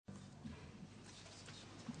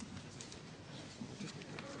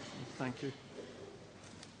Thank you.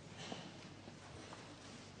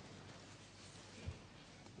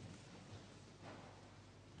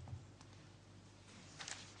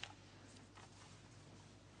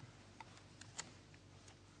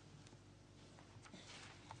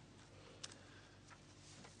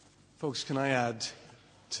 Folks, can I add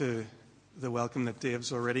to the welcome that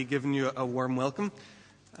Dave's already given you a warm welcome?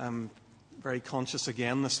 I'm very conscious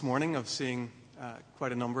again this morning of seeing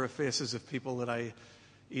quite a number of faces of people that I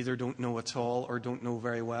either don't know at all or don't know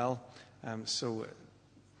very well. So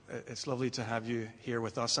it's lovely to have you here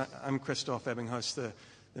with us. I'm Christoph Ebbinghaus,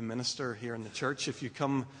 the minister here in the church. If you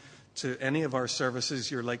come to any of our services,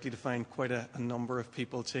 you're likely to find quite a number of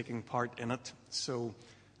people taking part in it. So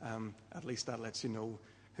at least that lets you know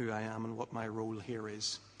who I am and what my role here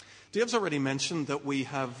is. Dave's already mentioned that we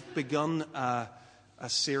have begun a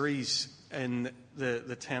series in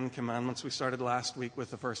the Ten Commandments. We started last week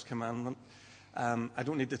with the first commandment. I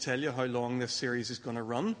don't need to tell you how long this series is going to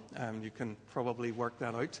run. You can probably work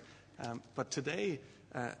that out. But today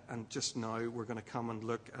and just now, we're going to come and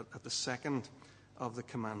look at the second of the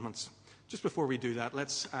commandments. Just before we do that,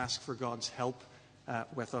 let's ask for God's help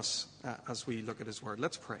with us as we look at His Word.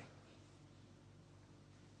 Let's pray.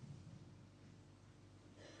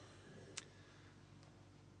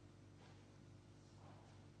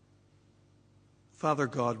 Father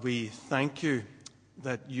God, we thank you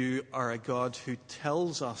that you are a God who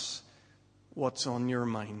tells us what's on your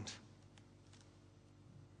mind.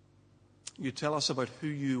 You tell us about who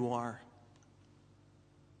you are.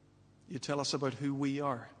 You tell us about who we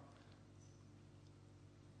are.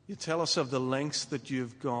 You tell us of the lengths that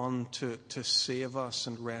you've gone to save us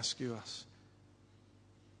and rescue us.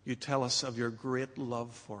 You tell us of your great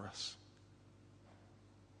love for us.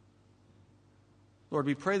 Lord,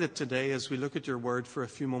 we pray that today, as we look at your word for a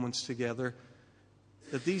few moments together,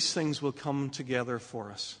 that these things will come together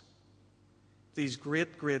for us. These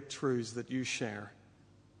great, great truths that you share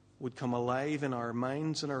would come alive in our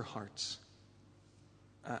minds and our hearts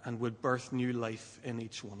and would birth new life in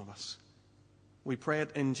each one of us. We pray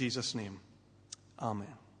it in Jesus' name. Amen.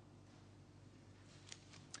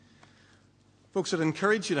 Folks, I'd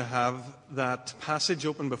encourage you to have that passage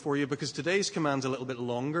open before you because today's command's a little bit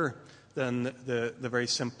longer than the very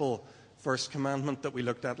simple first commandment that we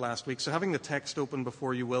looked at last week. So having the text open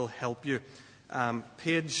before you will help you.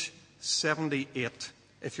 Page 78,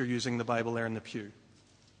 if you're using the Bible there in the pew.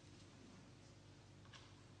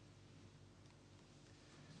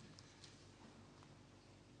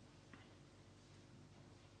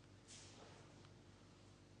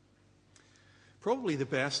 Probably the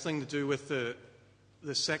best thing to do with the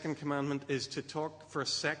second commandment is to talk for a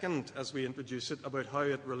second, as we introduce it, about how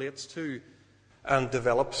it relates to and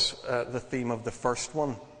develops the theme of the first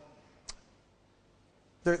one.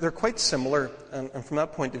 They're quite similar, and from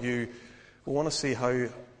that point of view, we want to see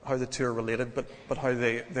how the two are related, but how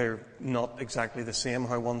they're not exactly the same,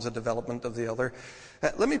 how one's a development of the other.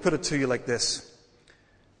 Let me put it to you like this.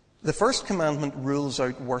 The first commandment rules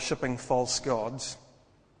out worshipping false gods.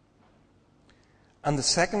 And the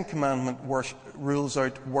second commandment rules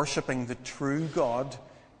out worshipping the true God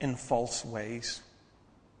in false ways.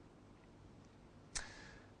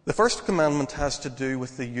 The first commandment has to do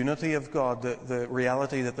with the unity of God, the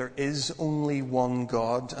reality that there is only one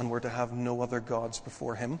God and we're to have no other gods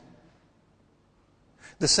before Him.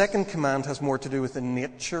 The second command has more to do with the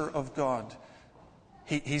nature of God.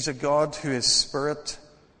 He's a God who is spirit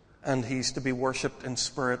and He's to be worshipped in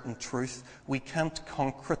spirit and truth. We can't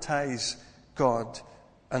concretize God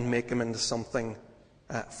and make Him into something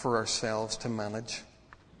for ourselves to manage.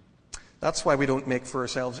 That's why we don't make for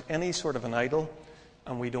ourselves any sort of an idol,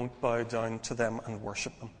 and we don't bow down to them and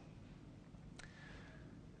worship them.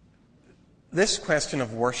 This question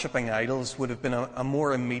of worshipping idols would have been a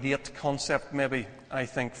more immediate concept, maybe, I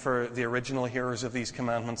think, for the original hearers of these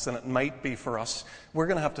commandments than it might be for us. We're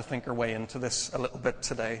going to have to think our way into this a little bit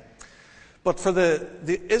today. But for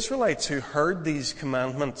the Israelites who heard these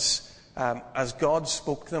commandments as God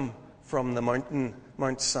spoke them from the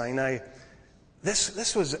Mount Sinai,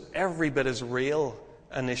 this was every bit as real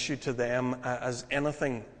an issue to them as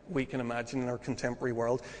anything we can imagine in our contemporary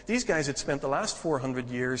world. These guys had spent the last 400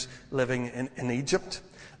 years living in Egypt,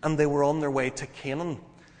 and they were on their way to Canaan.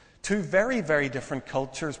 Two very, very different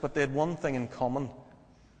cultures, but they had one thing in common.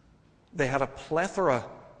 They had a plethora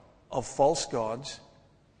of false gods,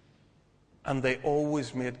 and they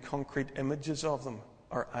always made concrete images of them,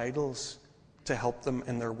 or idols, to help them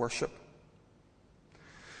in their worship.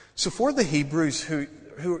 So for the Hebrews who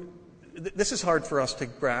this is hard for us to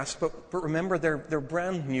grasp, but remember they're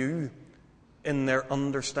brand new in their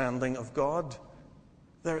understanding of God.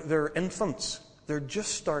 They're infants. They're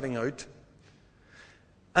just starting out.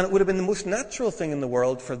 And it would have been the most natural thing in the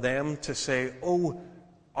world for them to say, oh,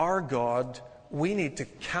 our God, we need to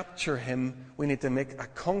capture him. We need to make a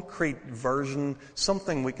concrete version,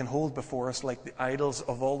 something we can hold before us like the idols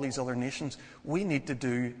of all these other nations. We need to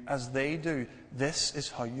do as they do. This is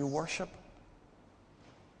how you worship.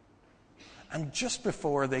 And just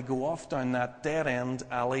before they go off down that dead-end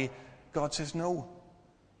alley, God says, no,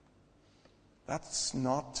 that's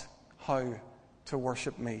not how to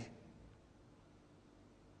worship me.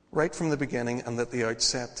 Right from the beginning and at the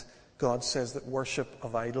outset, God says that worship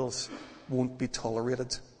of idols won't be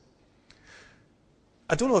tolerated.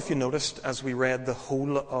 I don't know if you noticed as we read the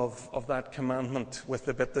whole of that commandment with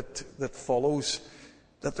the bit that follows,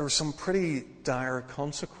 that there are some pretty dire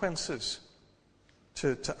consequences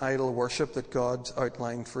to idol worship that God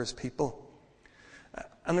outlined for his people.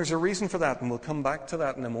 And there's a reason for that, and we'll come back to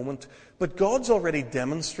that in a moment. But God's already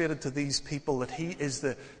demonstrated to these people that he is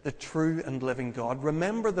the true and living God.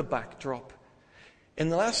 Remember the backdrop. In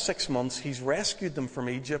the last 6 months, he's rescued them from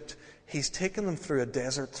Egypt. He's taken them through a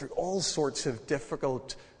desert, through all sorts of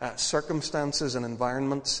difficult circumstances and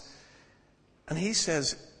environments. And he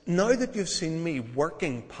says, now that you've seen me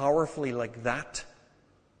working powerfully like that,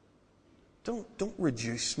 don't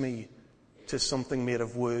reduce me to something made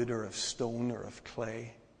of wood or of stone or of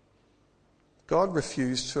clay. God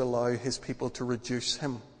refused to allow his people to reduce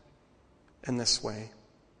him in this way.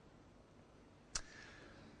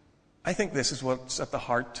 I think this is what's at the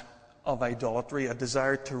heart of idolatry, a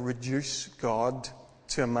desire to reduce God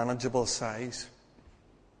to a manageable size.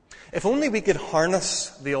 If only we could harness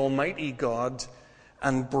the Almighty God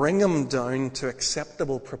and bring him down to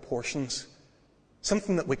acceptable proportions,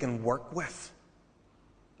 something that we can work with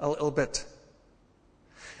a little bit.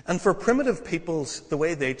 And for primitive peoples, the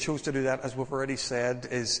way they chose to do that, as we've already said,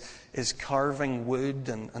 is carving wood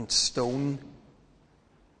and stone.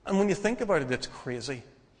 And when you think about it, it's crazy.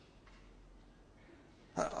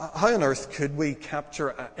 How on earth could we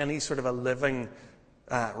capture any sort of a living,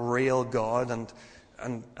 real God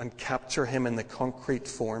and capture him in the concrete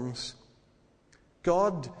forms?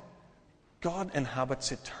 God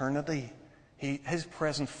inhabits eternity. His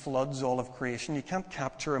presence floods all of creation. You can't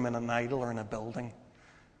capture him in an idol or in a building.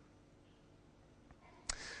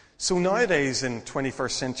 So nowadays in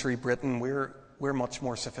 21st century Britain, we're much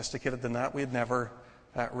more sophisticated than that. We'd never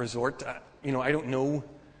resort. I don't know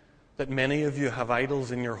that many of you have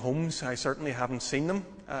idols in your homes. I certainly haven't seen them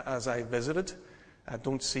as I visited. I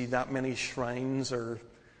don't see that many shrines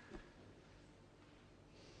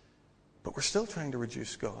but we're still trying to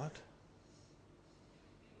reduce God.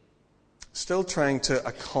 Still trying to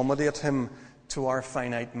accommodate him to our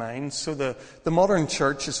finite minds. So the modern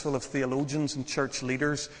church is full of theologians and church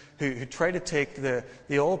leaders who try to take the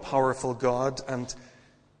all-powerful God and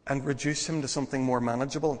reduce him to something more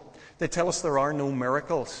manageable. They tell us there are no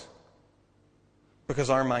miracles because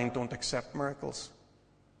our mind don't accept miracles.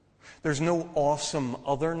 There's no awesome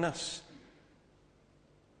otherness.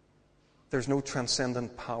 There's no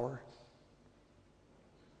transcendent power.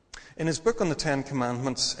 In his book on the Ten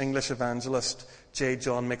Commandments, English evangelist J.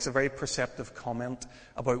 John makes a very perceptive comment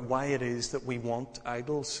about why it is that we want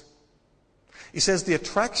idols. He says the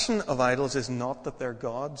attraction of idols is not that they're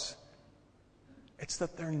gods. It's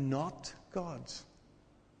that they're not gods.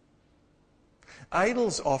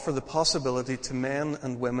 Idols offer the possibility to men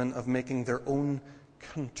and women of making their own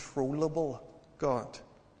controllable God,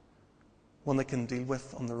 one they can deal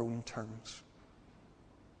with on their own terms.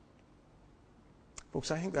 Folks,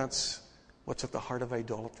 I think that's what's at the heart of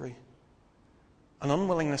idolatry. An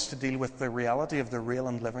unwillingness to deal with the reality of the real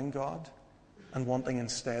and living God and wanting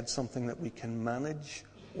instead something that we can manage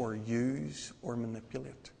or use or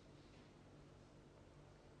manipulate.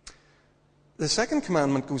 The second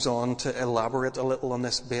commandment goes on to elaborate a little on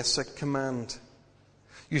this basic command.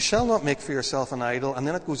 You shall not make for yourself an idol. And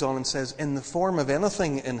then it goes on and says, in the form of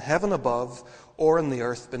anything in heaven above, or in the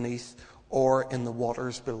earth beneath, or in the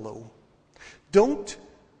waters below. Don't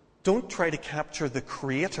try to capture the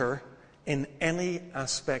Creator in any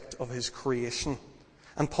aspect of his creation.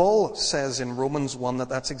 And Paul says in Romans 1 that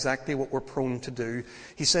that's exactly what we're prone to do.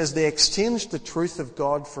 He says they exchanged the truth of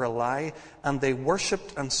God for a lie, and they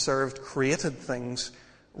worshipped and served created things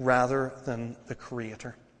rather than the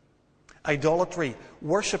Creator. Idolatry,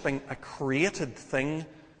 worshipping a created thing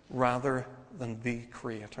rather than the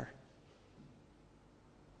Creator.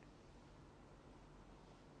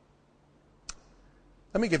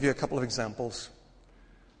 Let me give you a couple of examples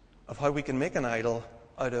of how we can make an idol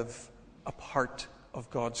out of a part of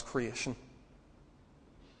God's creation.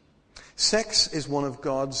 Sex is one of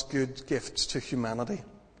God's good gifts to humanity.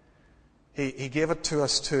 He gave it to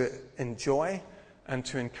us to enjoy, and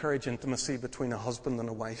to encourage intimacy between a husband and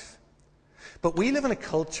a wife. But we live in a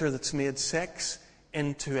culture that's made sex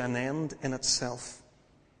into an end in itself.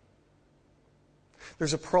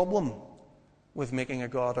 There's a problem with making a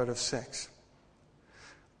god out of sex.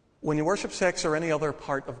 When you worship sex, or any other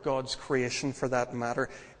part of God's creation for that matter,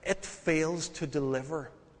 it fails to deliver.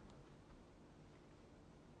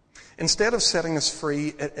 Instead of setting us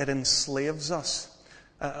free, it enslaves us.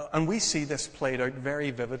 And we see this played out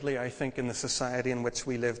very vividly, I think, in the society in which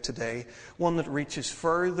we live today. One that reaches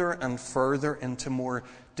further and further into more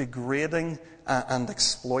degrading and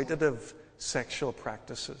exploitative sexual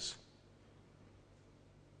practices.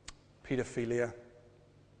 Pedophilia,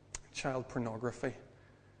 child pornography.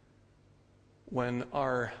 When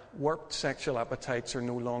our warped sexual appetites are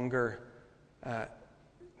no longer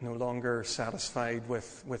satisfied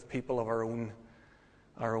with people of our own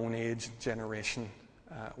age and generation,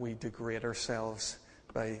 we degrade ourselves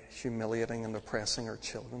by humiliating and oppressing our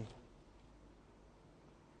children.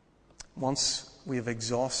 Once we've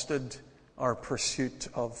exhausted our pursuit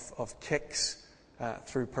of kicks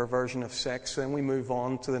through perversion of sex, then we move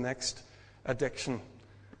on to the next addiction,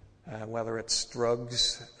 whether it's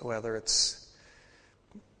drugs, whether it's,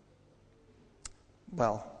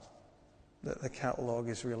 well, the catalogue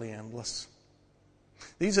is really endless.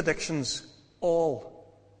 These addictions all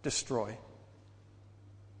destroy.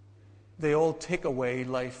 They all take away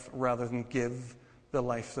life rather than give the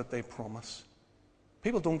life that they promise.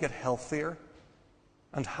 People don't get healthier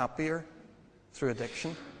and happier through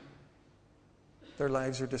addiction. Their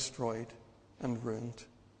lives are destroyed and ruined.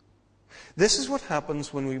 This is what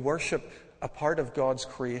happens when we worship a part of God's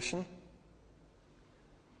creation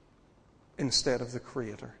instead of the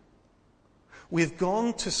Creator. We've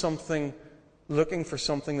gone to something looking for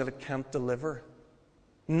something that it can't deliver.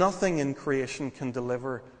 Nothing in creation can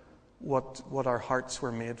deliver what our hearts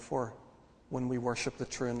were made for when we worship the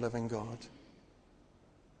true and living God.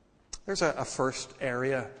 There's a first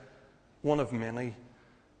area, one of many,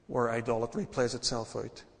 where idolatry plays itself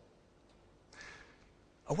out.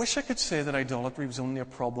 I wish I could say that idolatry was only a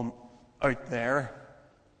problem out there.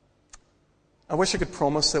 I wish I could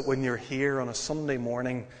promise that when you're here on a Sunday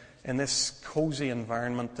morning in this cozy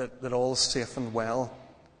environment that all's safe and well.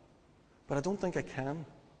 But I don't think I can.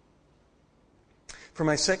 For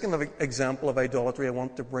my second example of idolatry, I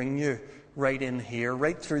want to bring you right in here,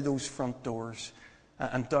 right through those front doors,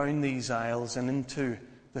 and down these aisles and into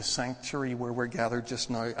the sanctuary where we're gathered just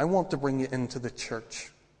now. I want to bring you into the church.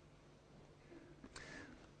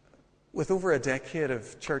 With over a decade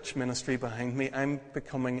of church ministry behind me, I'm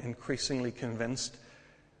becoming increasingly convinced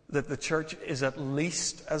that the church is at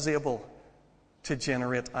least as able to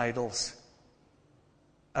generate idols,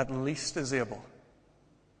 at least as able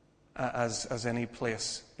as any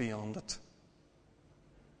place beyond it.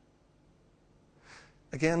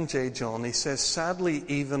 Again, J. John, he says, sadly,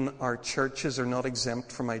 even our churches are not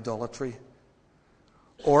exempt from idolatry.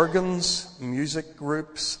 Organs, music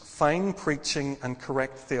groups, fine preaching, and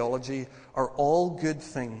correct theology are all good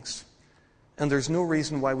things, and there's no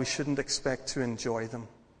reason why we shouldn't expect to enjoy them.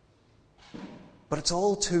 But it's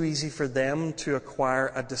all too easy for them to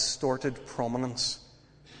acquire a distorted prominence.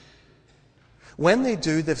 When they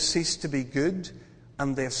do, they've ceased to be good,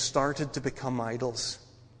 and they've started to become idols.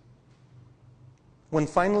 When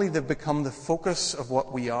finally they've become the focus of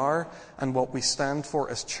what we are and what we stand for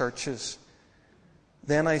as churches,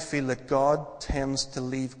 then I feel that God tends to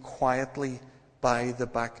leave quietly by the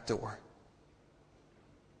back door.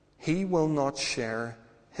 He will not share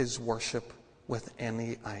his worship with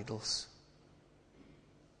any idols.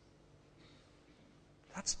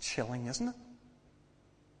 That's chilling, isn't it?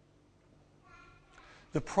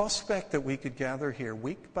 The prospect that we could gather here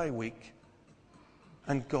week by week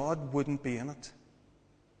and God wouldn't be in it.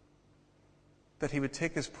 That he would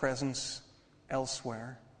take his presence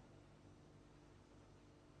elsewhere.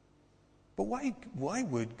 But why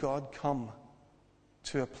would God come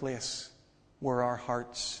to a place where our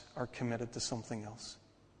hearts are committed to something else?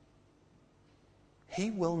 He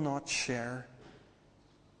will not share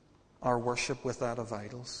our worship with that of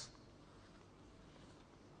idols.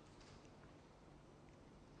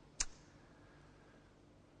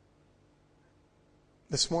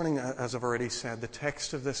 This morning, as I've already said, the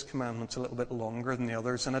text of this commandment is a little bit longer than the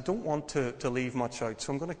others, and I don't want to leave much out,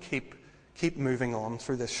 so I'm going to keep moving on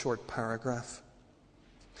through this short paragraph.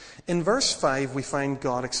 In verse 5, we find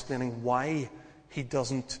God explaining why he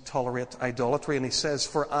doesn't tolerate idolatry, and he says,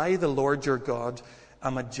 "For I, the Lord your God,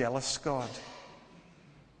 am a jealous God."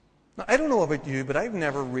 Now, I don't know about you, but I've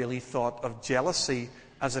never really thought of jealousy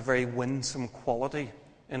as a very winsome quality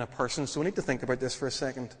in a person, so we need to think about this for a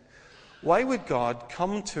second. Why would God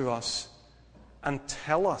come to us and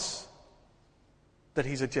tell us that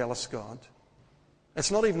he's a jealous God.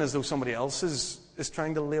 It's not even as though somebody else is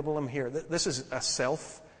trying to label him here. This is a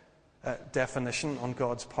self-definition on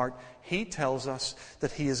God's part. He tells us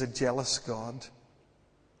that he is a jealous God.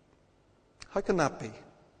 How can that be?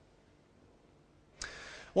 I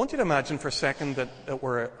want you to imagine for a second that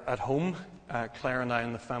we're at home, Claire and I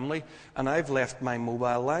and the family, and I've left my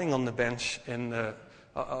mobile lying on the bench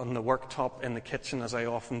on the worktop in the kitchen, as I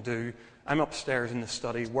often do. I'm upstairs in the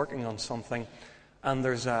study working on something, and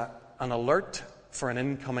there's an alert for an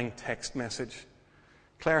incoming text message.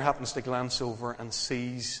 Claire happens to glance over and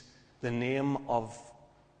sees the name of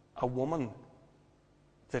a woman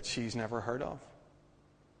that she's never heard of.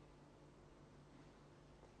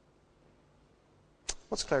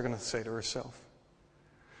 What's Claire going to say to herself?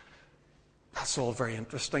 That's all very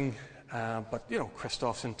interesting, but,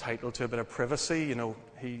 Christoph's entitled to a bit of privacy.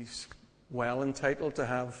 He's well entitled to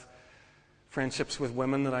have friendships with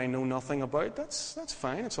women that I know nothing about. That's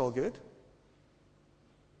fine. It's all good.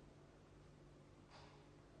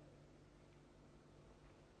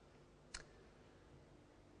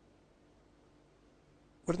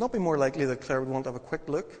 Would it not be more likely that Claire would want to have a quick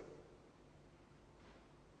look?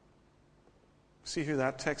 See who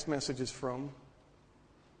that text message is from.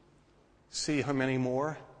 See how many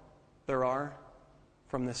more there are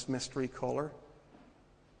from this mystery caller.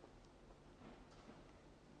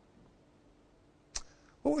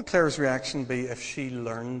 What would Claire's reaction be if she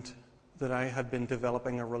learned that I had been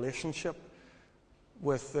developing a relationship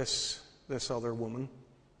with this other woman?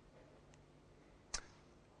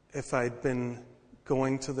 If I'd been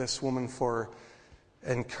going to this woman for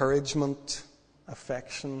encouragement,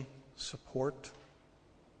 affection, support?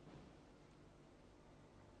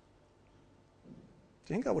 Do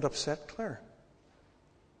you think that would upset Claire?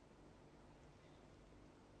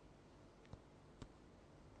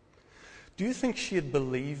 Do you think she'd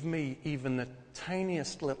believe me even the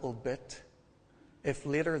tiniest little bit if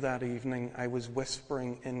later that evening I was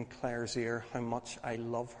whispering in Claire's ear how much I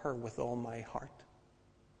love her with all my heart?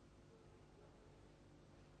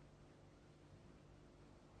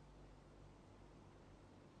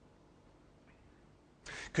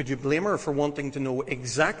 Could you blame her for wanting to know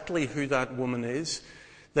exactly who that woman is,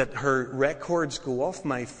 that her records go off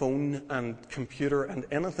my phone and computer and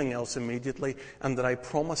anything else immediately, and that I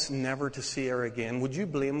promise never to see her again? Would you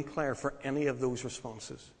blame Claire for any of those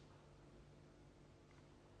responses?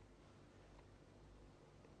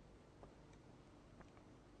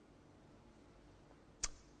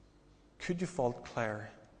 Could you fault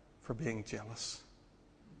Claire for being jealous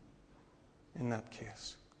in that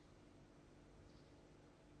case?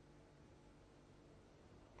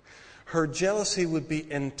 Her jealousy would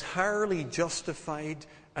be entirely justified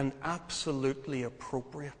and absolutely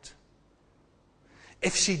appropriate.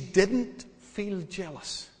 If she didn't feel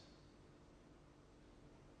jealous,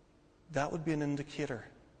 that would be an indicator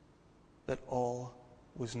that all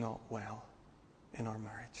was not well in our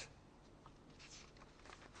marriage.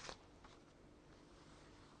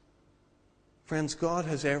 Friends, God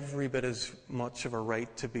has every bit as much of a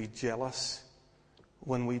right to be jealous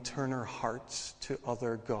when we turn our hearts to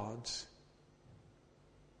other gods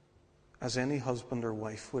as any husband or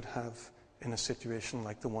wife would have in a situation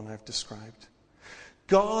like the one I've described.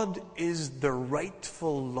 God is the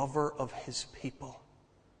rightful lover of his people.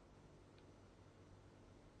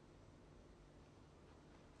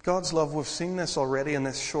 God's love, we've seen this already in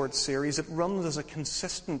this short series. It runs as a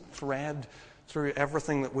consistent thread through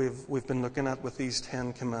everything that we've been looking at with these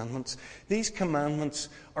 10 commandments. These commandments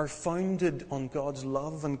are founded on God's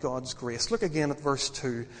love and God's grace. Look again at verse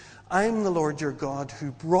 2. I am the Lord your God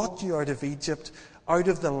who brought you out of Egypt, out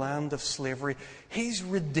of the land of slavery. He's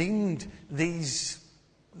redeemed this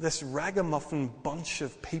ragamuffin bunch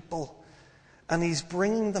of people, and he's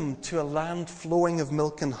bringing them to a land flowing of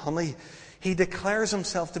milk and honey. He declares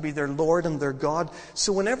himself to be their Lord and their God.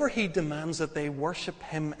 So whenever he demands that they worship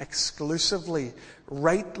him exclusively,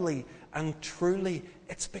 rightly, and truly,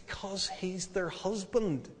 it's because he's their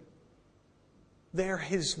husband. They're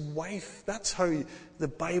his wife. That's how the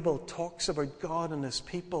Bible talks about God and his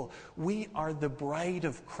people. We are the bride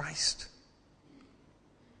of Christ.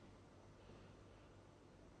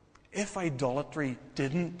 If idolatry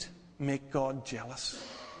didn't make God jealous,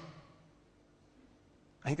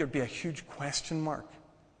 I think there'd be a huge question mark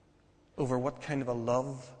over what kind of a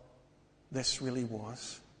love this really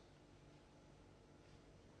was.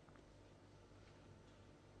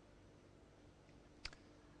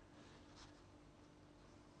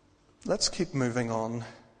 Let's keep moving on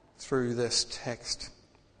through this text.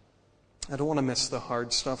 I don't want to miss the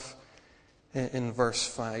hard stuff in verse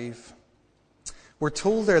 5. We're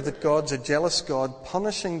told there that God's a jealous God,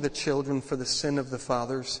 punishing the children for the sin of the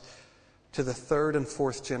fathers to the third and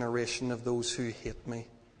fourth generation of those who hate me.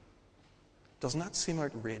 Doesn't that seem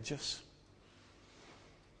outrageous?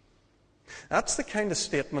 That's the kind of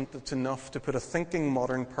statement that's enough to put a thinking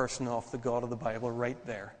modern person off the God of the Bible right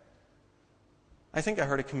there. I think I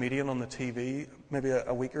heard a comedian on the TV maybe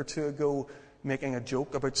a week or two ago making a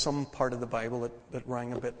joke about some part of the Bible that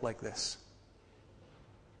rang a bit like this.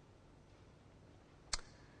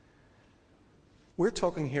 We're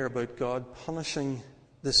talking here about God punishing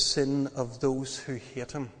the sin of those who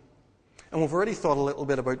hate him. And we've already thought a little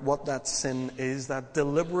bit about what that sin is, that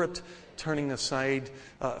deliberate turning aside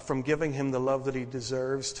from giving him the love that he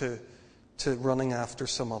deserves to running after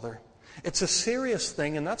some other. It's a serious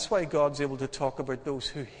thing, and that's why God's able to talk about those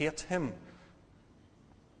who hate him.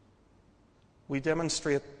 We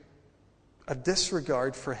demonstrate a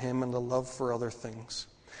disregard for him and a love for other things.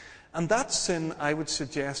 And that sin, I would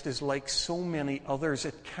suggest, is like so many others.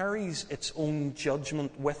 It carries its own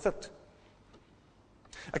judgment with it.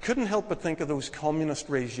 I couldn't help but think of those communist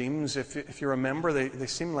regimes. If you remember, they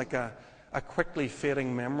seem like a quickly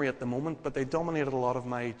fading memory at the moment, but they dominated a lot of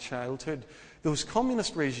my childhood. Those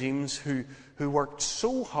communist regimes who worked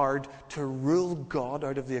so hard to rule God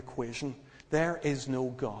out of the equation. There is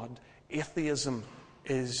no God. Atheism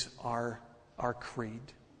is our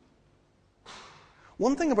creed.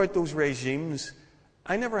 One thing about those regimes,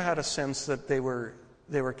 I never had a sense that they were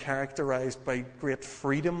characterized by great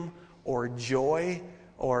freedom or joy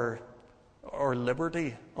or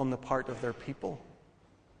liberty on the part of their people.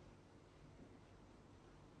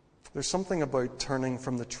 There's something about turning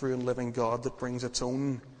from the true and living God that brings its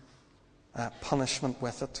own punishment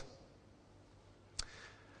with it.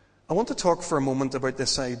 I want to talk for a moment about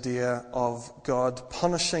this idea of God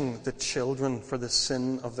punishing the children for the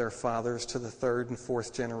sin of their fathers to the third and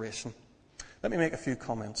fourth generation. Let me make a few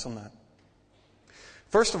comments on that.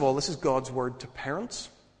 First of all, this is God's word to parents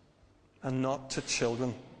and not to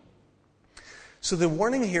children. So the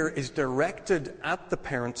warning here is directed at the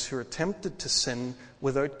parents who are tempted to sin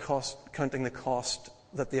without counting the cost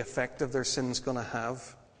that the effect of their sin is going to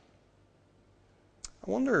have. I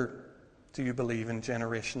wonder, do you believe in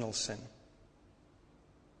generational sin?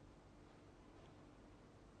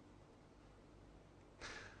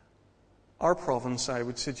 Our province, I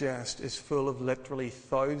would suggest, is full of literally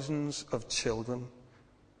thousands of children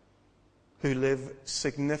who live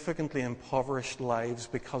significantly impoverished lives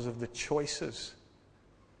because of the choices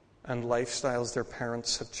and lifestyles their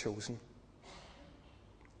parents have chosen.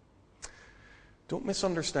 Don't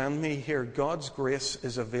misunderstand me here. God's grace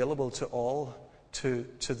is available to all, to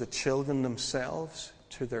the children themselves,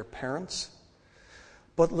 to their parents.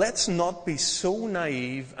 But let's not be so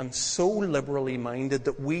naive and so liberally minded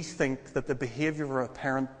that we think that the behavior of a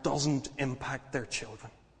parent doesn't impact their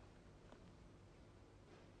children.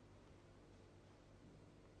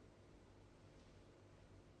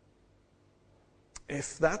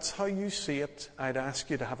 If that's how you see it, I'd ask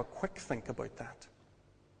you to have a quick think about that.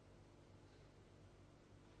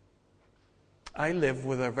 I live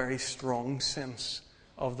with a very strong sense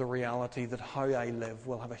of the reality that how I live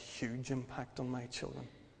will have a huge impact on my children.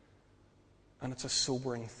 And it's a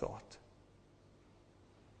sobering thought.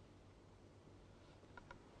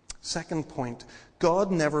 Second point, God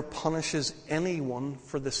never punishes anyone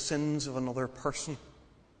for the sins of another person.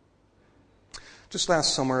 Just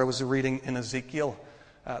last summer I was reading in Ezekiel,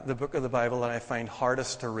 the book of the Bible that I find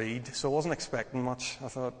hardest to read. So I wasn't expecting much. I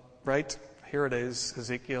thought, right, here it is,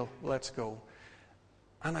 Ezekiel, let's go.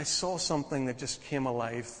 And I saw something that just came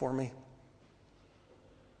alive for me.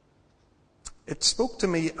 It spoke to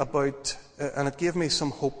me about, and it gave me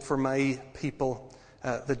some hope for my people,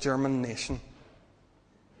 the German nation.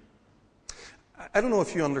 I don't know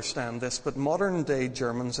if you understand this, but modern-day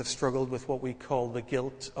Germans have struggled with what we call the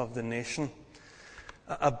guilt of the nation,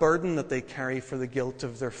 a burden that they carry for the guilt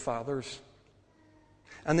of their fathers.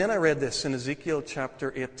 And then I read this in Ezekiel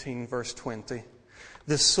chapter 18, verse 20.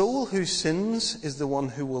 The soul who sins is the one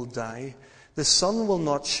who will die. The son will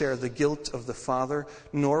not share the guilt of the father,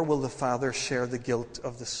 nor will the father share the guilt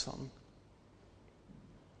of the son.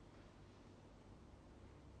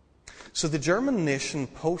 So the German nation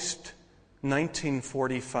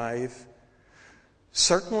post-1945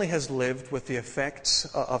 certainly has lived with the effects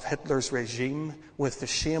of Hitler's regime, with the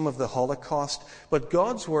shame of the Holocaust, but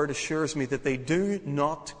God's word assures me that they do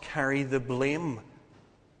not carry the blame,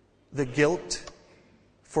 the guilt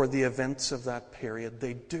for the events of that period.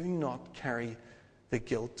 They do not carry the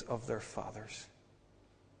guilt of their fathers.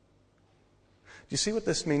 Do you see what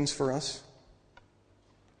this means for us?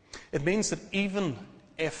 It means that even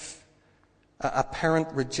if a parent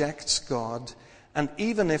rejects God, And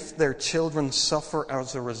even if their children suffer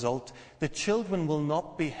as a result, the children will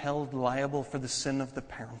not be held liable for the sin of the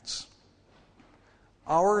parents.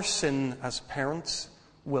 Our sin as parents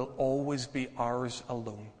will always be ours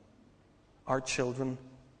alone. Our children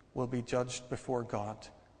will be judged before God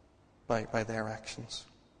by their actions.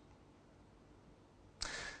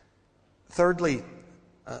 Thirdly,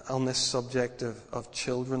 on this subject of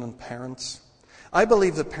children and parents, I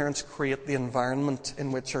believe that parents create the environment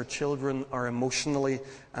in which our children are emotionally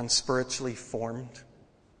and spiritually formed.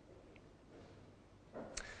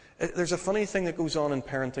 There's a funny thing that goes on in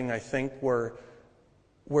parenting, I think, where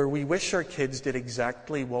we wish our kids did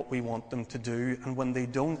exactly what we want them to do, and when they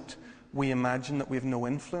don't, we imagine that we have no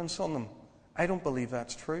influence on them. I don't believe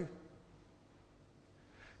that's true.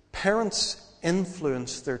 Parents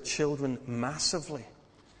influence their children massively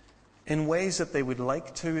in ways that they would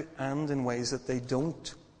like to and in ways that they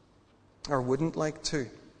don't or wouldn't like to.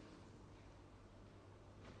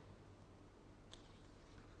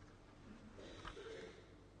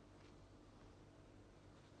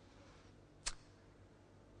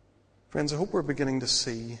 Friends, I hope we're beginning to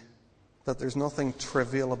see that there's nothing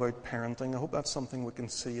trivial about parenting. I hope that's something we can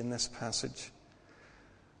see in this passage.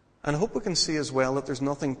 And I hope we can see as well that there's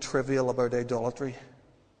nothing trivial about idolatry.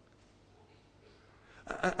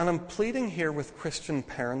 And I'm pleading here with Christian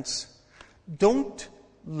parents, don't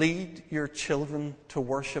lead your children to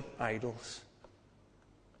worship idols.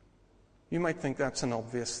 You might think that's an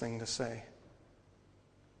obvious thing to say.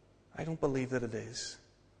 I don't believe that it is.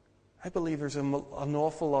 I believe there's an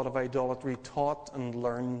awful lot of idolatry taught and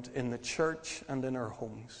learned in the church and in our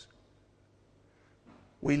homes.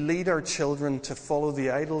 We lead our children to follow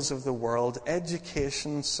the idols of the world,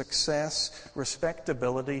 education, success,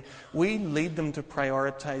 respectability. We lead them to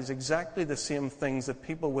prioritize exactly the same things that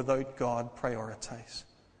people without God prioritize.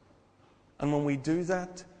 And when we do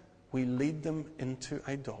that, we lead them into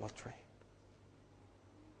idolatry.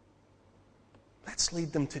 Let's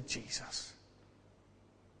lead them to Jesus,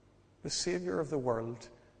 the Savior of the world,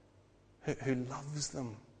 who loves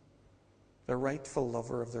them, the rightful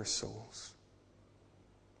lover of their souls.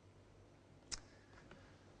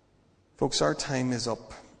 Folks, our time is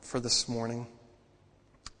up for this morning.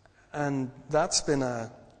 And that's been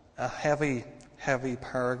a heavy, heavy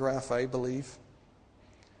paragraph, I believe.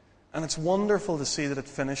 And it's wonderful to see that it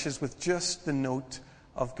finishes with just the note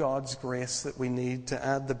of God's grace that we need to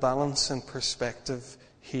add the balance and perspective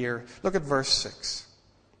here. Look at verse 6.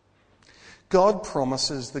 God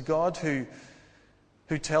promises, the God who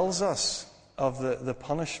tells us of the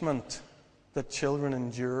punishment that children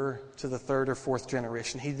endure to the third or fourth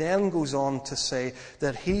generation. He then goes on to say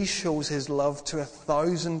that he shows his love to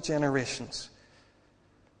 1,000 generations,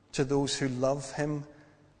 to those who love him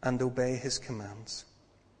and obey his commands.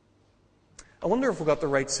 I wonder if we got the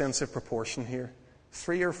right sense of proportion here.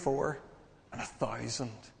 3 or 4 and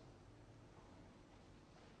 1,000.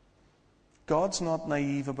 God's not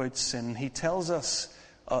naive about sin. He tells us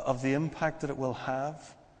of the impact that it will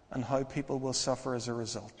have and how people will suffer as a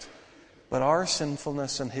result. But our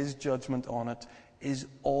sinfulness and his judgment on it is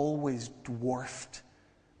always dwarfed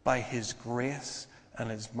by his grace and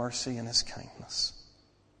his mercy and his kindness.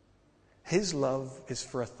 His love is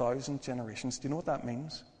for 1,000 generations. Do you know what that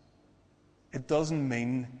means? It doesn't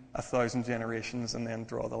mean 1,000 generations and then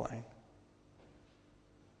draw the line.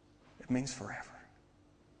 It means forever.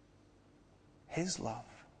 His love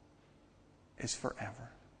is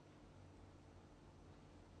forever.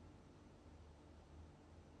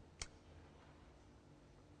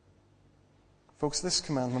 Folks, this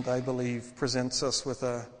commandment, I believe, presents us with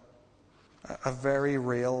a very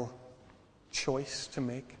real choice to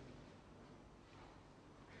make.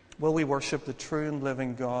 Will we worship the true and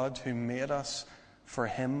living God who made us for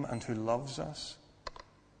him and who loves us?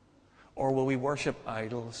 Or will we worship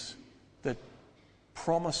idols that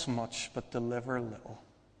promise much but deliver little,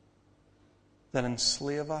 that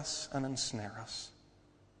enslave us and ensnare us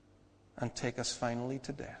and take us finally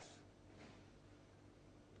to death?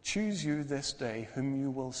 Choose you this day whom you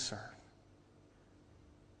will serve.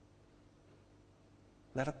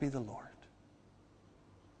 Let it be the Lord.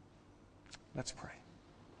 Let's pray.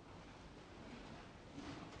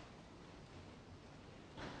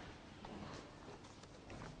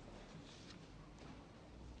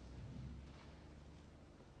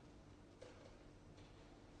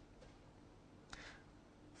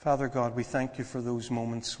 Father God, we thank you for those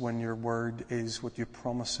moments when your word is what you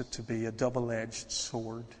promise it to be, a double-edged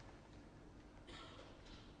sword.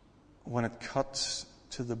 When it cuts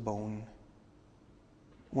to the bone.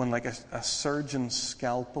 When, like a surgeon's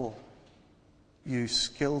scalpel, you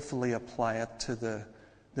skillfully apply it to the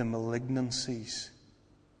malignancies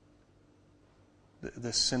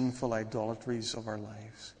the sinful idolatries of our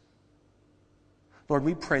lives. Lord,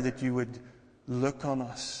 we pray that you would look on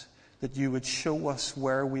us, that you would show us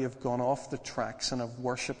where we have gone off the tracks and have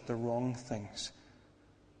worshipped the wrong things.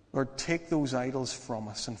 Lord, take those idols from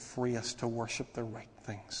us and free us to worship the right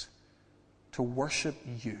things, to worship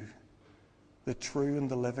you, the true and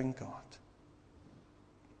the living God.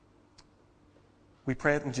 We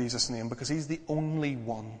pray it in Jesus' name because he's the only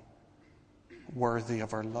one worthy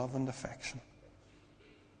of our love and affection.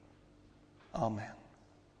 Amen.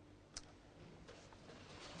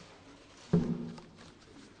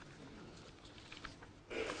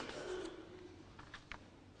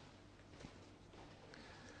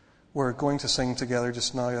 We're going to sing together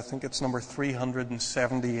just now. I think it's number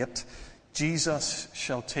 378. Jesus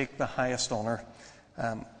shall take the highest honor.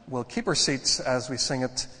 We'll keep our seats as we sing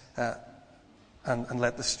it and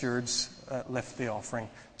let the stewards lift the offering.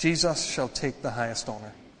 Jesus shall take the highest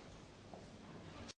honor.